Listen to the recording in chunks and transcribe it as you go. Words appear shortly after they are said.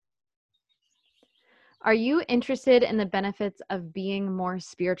Are you interested in the benefits of being more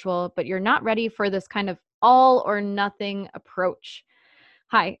spiritual, but you're not ready for this kind of all or nothing approach?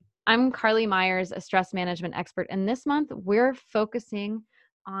 Hi, I'm Carly Myers, a stress management expert, and this month we're focusing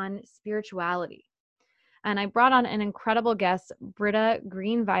on spirituality. And I brought on an incredible guest, Britta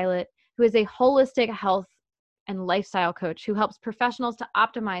Green Violet, who is a holistic health and lifestyle coach who helps professionals to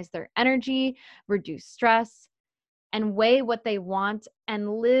optimize their energy, reduce stress, and weigh what they want and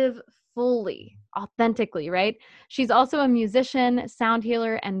live fully, authentically, right? She's also a musician, sound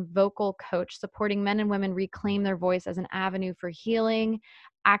healer, and vocal coach, supporting men and women reclaim their voice as an avenue for healing,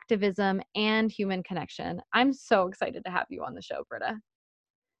 activism, and human connection. I'm so excited to have you on the show, Britta.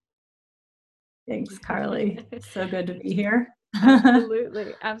 Thanks, Carly. So good to be here.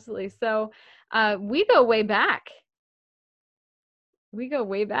 Absolutely. Absolutely. So we go way back. We go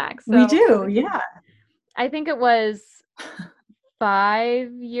way back. So We do, yeah. I think it was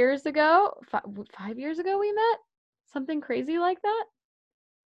 5 years ago. 5 years ago we met? Something crazy like that?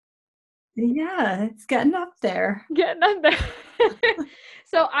 Yeah, it's getting up there. Getting up there.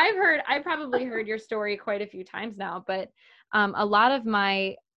 So I probably heard your story quite a few times now, but a lot of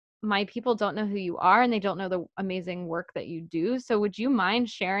my people don't know who you are and they don't know the amazing work that you do. So would you mind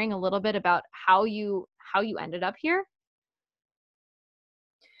sharing a little bit about how you ended up here?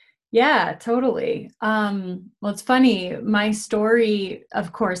 Yeah, totally. Well, it's funny. My story,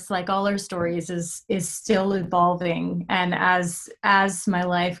 of course, like all our stories, is still evolving. And as my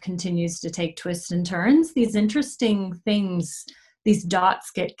life continues to take twists and turns, these interesting things, these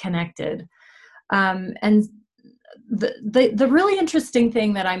dots get connected. And the really interesting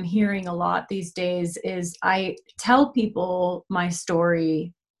thing that I'm hearing a lot these days is I tell people my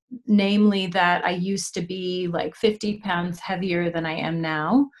story, namely that I used to be like 50 pounds heavier than I am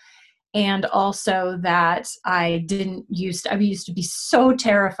now. And also that I used to be so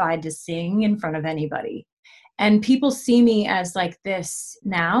terrified to sing in front of anybody. And people see me as like this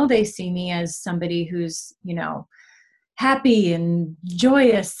now. They see me as somebody who's, happy and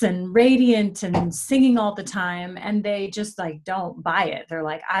joyous and radiant and singing all the time. And they just like don't buy it. They're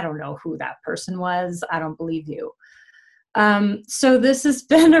like, I don't know who that person was. I don't believe you. So this has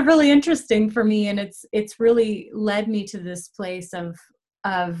been a really interesting for me, and it's really led me to this place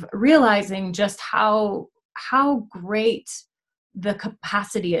of realizing just how great the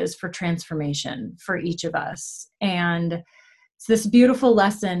capacity is for transformation for each of us. And it's this beautiful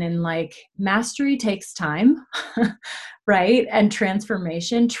lesson in like mastery takes time, right? And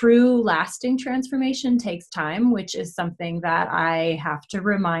transformation, true lasting transformation takes time, which is something that I have to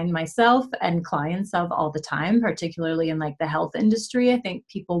remind myself and clients of all the time, particularly in like the health industry. I think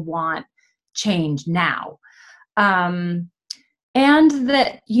people want change now. And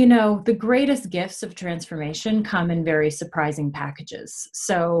that, the greatest gifts of transformation come in very surprising packages.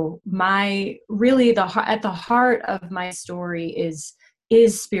 So at the heart of my story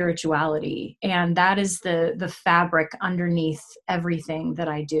is spirituality. And that is the fabric underneath everything that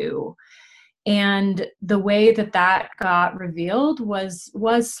I do. And the way that got revealed was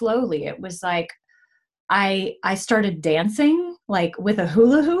slowly. It was like, I started dancing like with a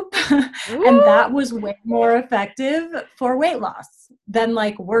hula hoop and that was way more effective for weight loss than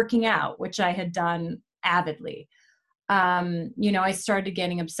like working out, which I had done avidly. I started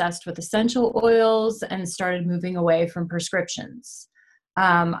getting obsessed with essential oils and started moving away from prescriptions.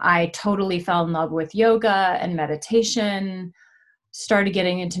 I totally fell in love with yoga and meditation, started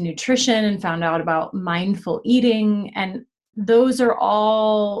getting into nutrition and found out about mindful eating. And those are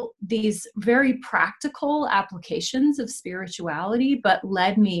all these very practical applications of spirituality, but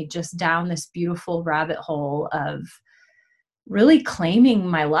led me just down this beautiful rabbit hole of really claiming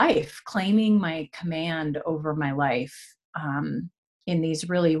my life, claiming my command over my life, in these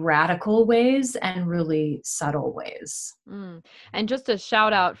really radical ways and really subtle ways. And just a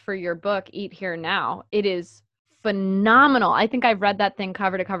shout out for your book, Eat Here Now. It is phenomenal. I think I've read that thing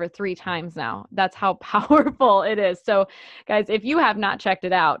cover to cover 3 times now. That's how powerful it is. So guys, if you have not checked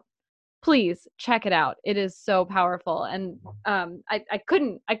it out, please check it out. It is so powerful. And I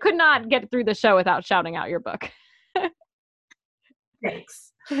could not get through the show without shouting out your book. Thanks.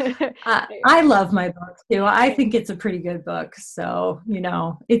 I love my book too. I think it's a pretty good book. So,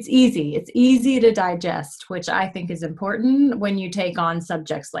 it's easy. It's easy to digest, which I think is important when you take on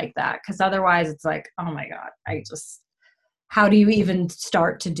subjects like that. Because otherwise it's like, oh my God, how do you even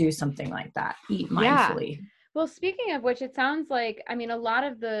start to do something like that? Eat mindfully. Yeah. Well, speaking of which, it sounds like, a lot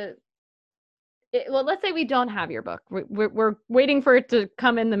of let's say we don't have your book. We're waiting for it to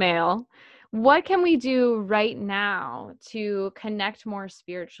come in the mail. What can we do right now to connect more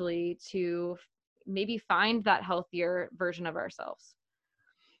spiritually, to maybe find that healthier version of ourselves?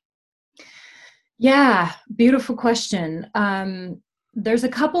 Yeah, beautiful question. There's a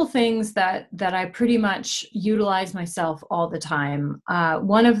couple things that I pretty much utilize myself all the time.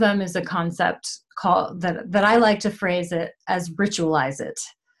 One of them is a concept called that I like to phrase it as ritualize it.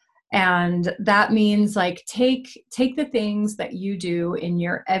 And that means like take the things that you do in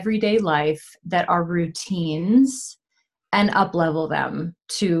your everyday life that are routines and up level them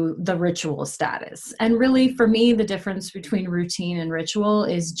to the ritual status. And really for me the difference between routine and ritual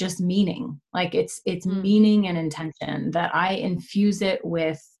is just meaning. Like it's Mm. meaning and intention, that I infuse it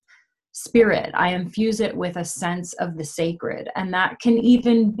with spirit. I infuse it with a sense of the sacred. And that can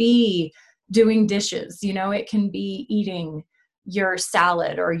even be doing dishes, it can be eating your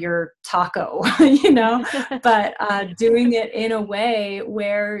salad or your taco, but doing it in a way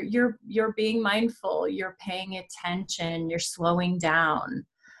where you're being mindful, you're paying attention, you're slowing down,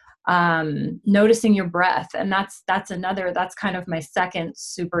 noticing your breath. And that's kind of my second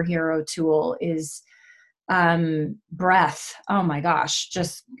superhero tool is breath. Oh my gosh,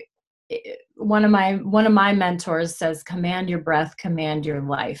 just one of my mentors says, command your breath, command your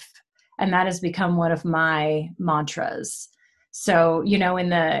life. And that has become one of my mantras. So, in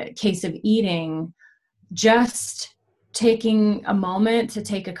the case of eating, just taking a moment to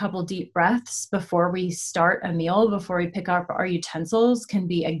take a couple deep breaths before we start a meal, before we pick up our utensils, can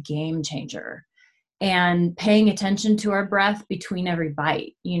be a game changer. And paying attention to our breath between every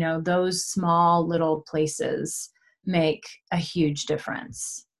bite, those small little places make a huge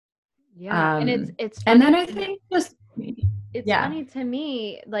difference. Yeah, and it's And funny then I to me. think just, It's yeah. funny to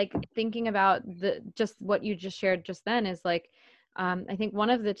me, like thinking about the just what you just shared just then is like, I think one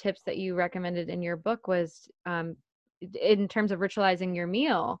of the tips that you recommended in your book was, in terms of ritualizing your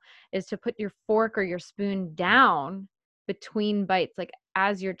meal, is to put your fork or your spoon down between bites, like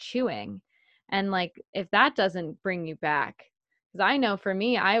as you're chewing. And like, if that doesn't bring you back, because I know for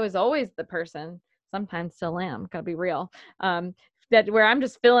me, I was always the person, sometimes still am, gotta be real, that where I'm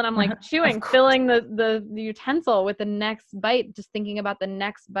just filling, I'm like Of chewing, course. filling the utensil with the next bite, just thinking about the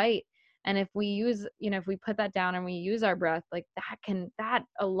next bite. And if we use, if we put that down and we use our breath, like that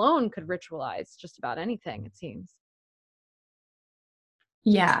alone could ritualize just about anything, it seems.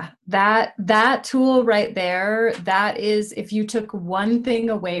 Yeah, that tool right there, that is, if you took one thing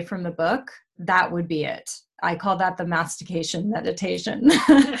away from the book, that would be it. I call that the mastication meditation.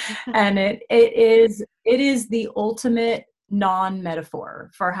 And it is the ultimate non-metaphor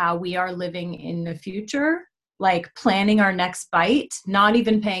for how we are living in the future, like planning our next bite, not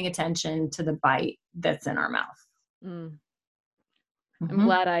even paying attention to the bite that's in our mouth. Mm, I'm Mhm.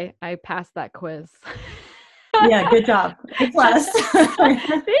 glad I passed that quiz. Yeah, good job. A plus.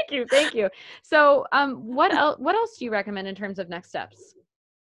 Thank you, thank you. So, what else do you recommend in terms of next steps?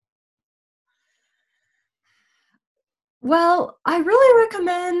 Well, I really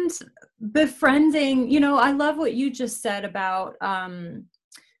recommend befriending. I love what you just said about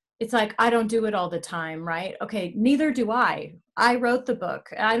it's like, I don't do it all the time, right? Okay, neither do I. I wrote the book.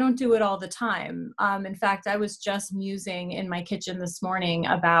 I don't do it all the time. In fact, I was just musing in my kitchen this morning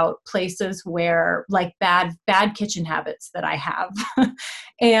about places where, like, bad kitchen habits that I have,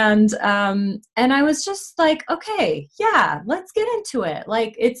 and I was just like, okay, yeah, let's get into it.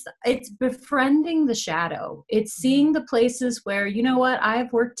 Like, it's befriending the shadow. It's seeing the places where, you know what, I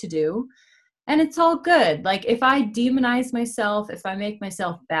have work to do, and it's all good. Like, if I demonize myself, if I make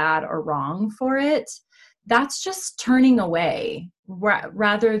myself bad or wrong for it, that's just turning away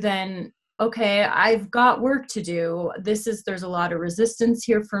rather than, okay, I've got work to do. There's a lot of resistance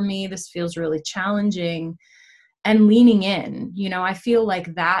here for me. This feels really challenging. And leaning in, I feel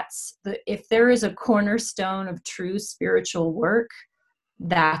like if there is a cornerstone of true spiritual work,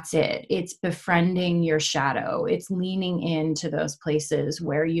 that's it. It's befriending your shadow. It's leaning into those places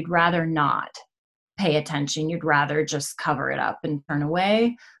where you'd rather not pay attention. You'd rather just cover it up and turn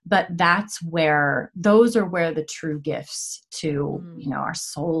away. But those are where the true gifts to, Mm. our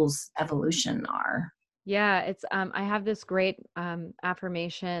soul's evolution are. Yeah, it's I have this great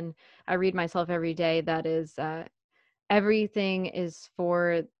affirmation I read myself every day that is, everything is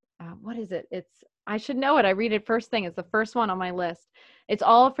for, what is it? I should know it. I read it first thing. It's the first one on my list. It's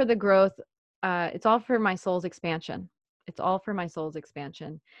all for the growth. It's all for my soul's expansion. It's all for my soul's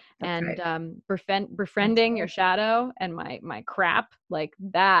expansion. That's And right. That's befriending your right. shadow and my crap, like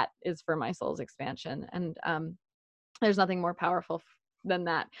that is for my soul's expansion. And there's nothing more powerful than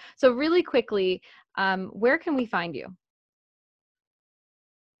that. So really quickly, where can we find you?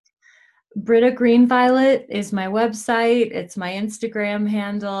 Britta Green Violet is my website. It's my Instagram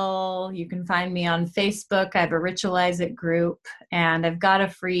handle. You can find me on Facebook. I have a Ritualize It group, and I've got a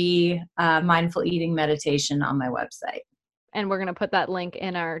free mindful eating meditation on my website. And we're going to put that link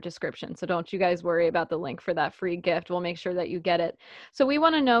in our description. So don't you guys worry about the link for that free gift. We'll make sure that you get it. So we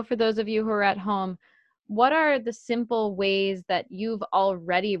want to know, for those of you who are at home, what are the simple ways that you've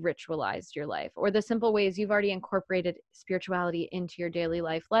already ritualized your life, or the simple ways you've already incorporated spirituality into your daily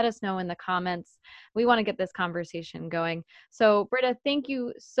life? Let us know in the comments. We want to get this conversation going. So Britta, thank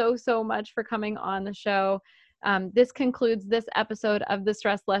you so, so much for coming on the show. This concludes this episode of the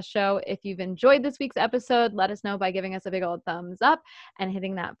Stress Less Show. If you've enjoyed this week's episode, let us know by giving us a big old thumbs up and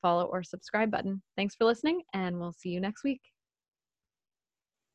hitting that follow or subscribe button. Thanks for listening, and we'll see you next week.